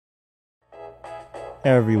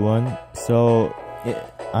Everyone, so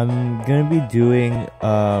I'm gonna be doing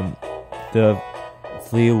the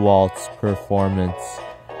Flea Waltz performance,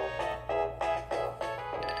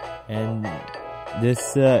 and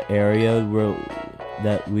this area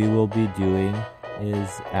that we will be doing is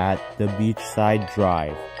at the Beachside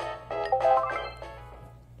Drive.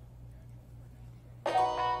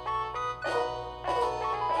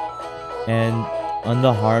 And on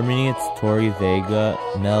the harmony, it's Tori Vega,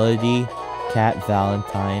 melody,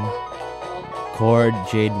 Valentine, chord,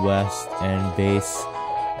 Jade, and bass,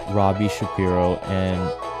 Robbie, Shapiro, and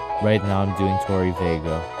right now I'm doing Tori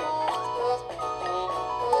Vega.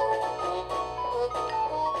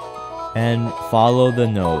 And follow the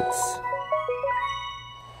notes.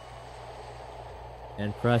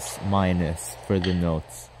 And press minus for the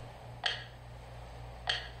notes.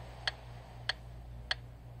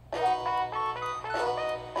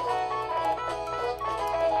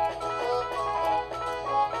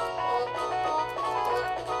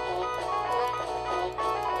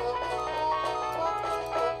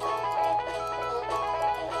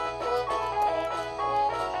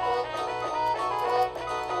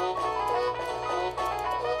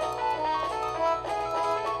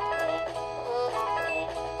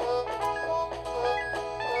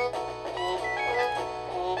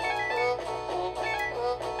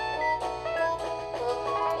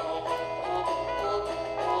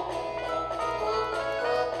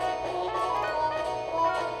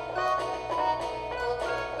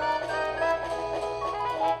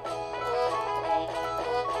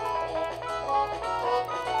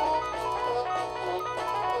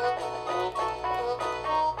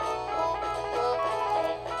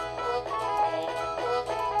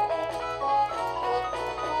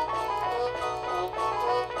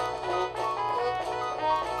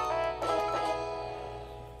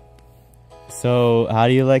 So, how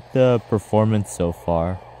do you like the performance so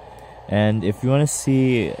far? And if you want to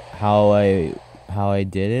see how I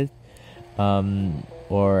did it,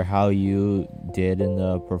 or how you did in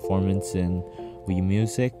the performance in Wii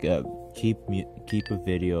Music, keep a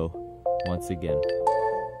video once again.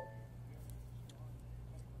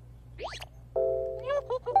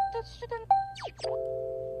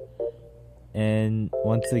 And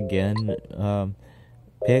once again,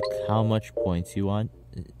 pick how much points you want.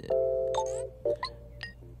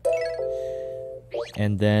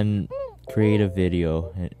 And then create a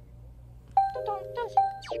video.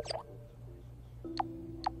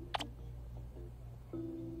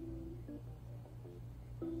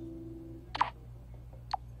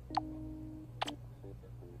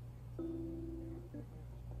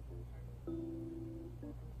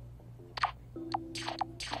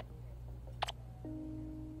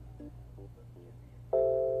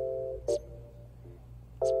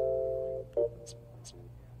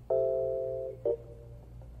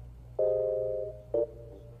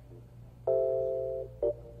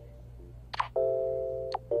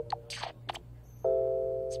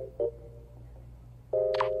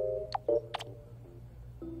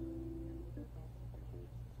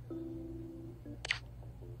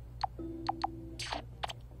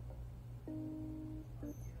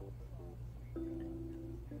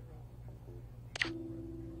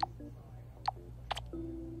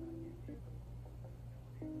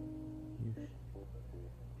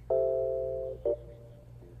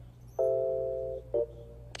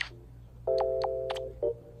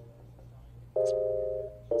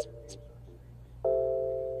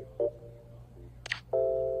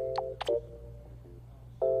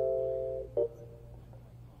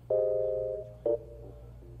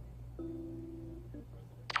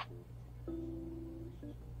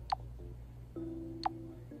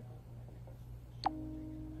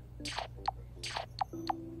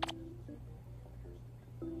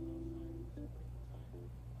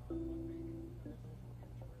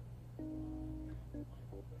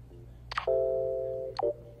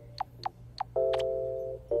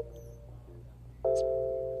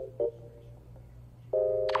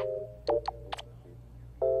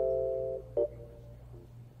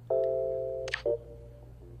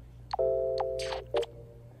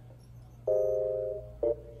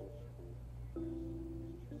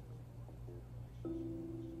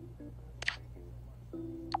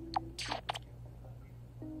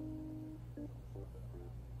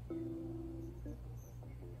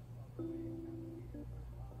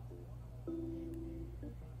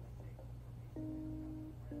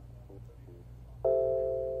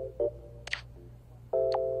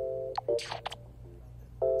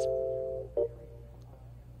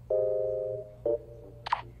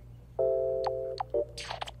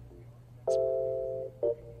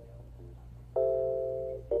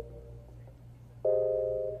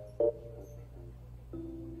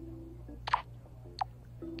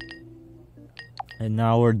 And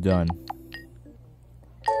now we're done.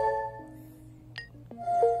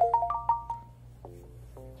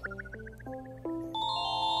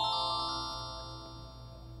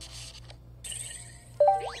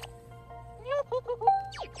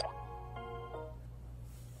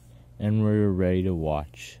 And we're ready to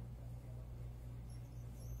watch.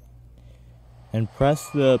 And press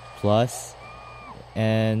the plus,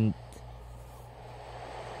 and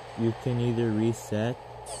you can either reset,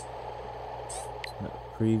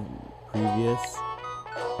 previous,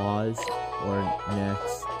 pause, or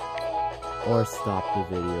next, or stop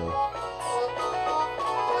the video.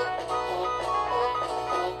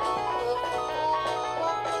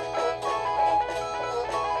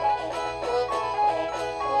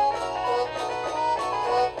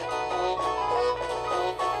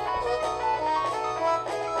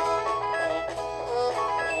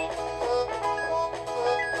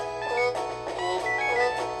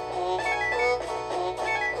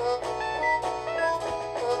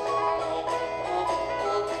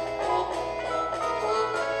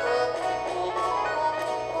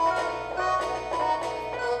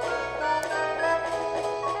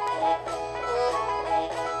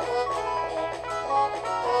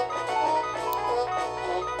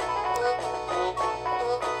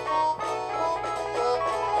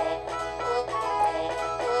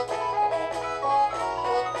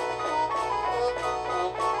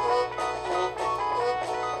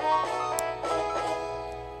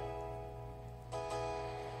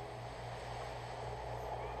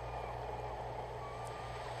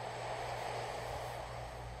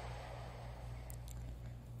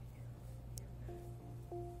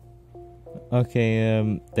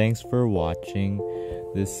 Okay, thanks for watching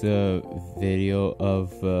this video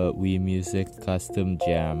of Wii Music Custom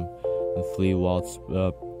Jam, the Flea Waltz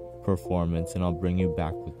performance, and I'll bring you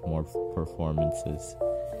back with more performances.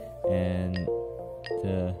 And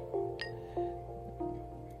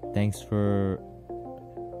thanks for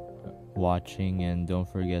watching, and don't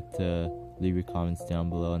forget to leave your comments down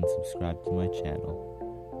below and subscribe to my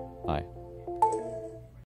channel. Bye.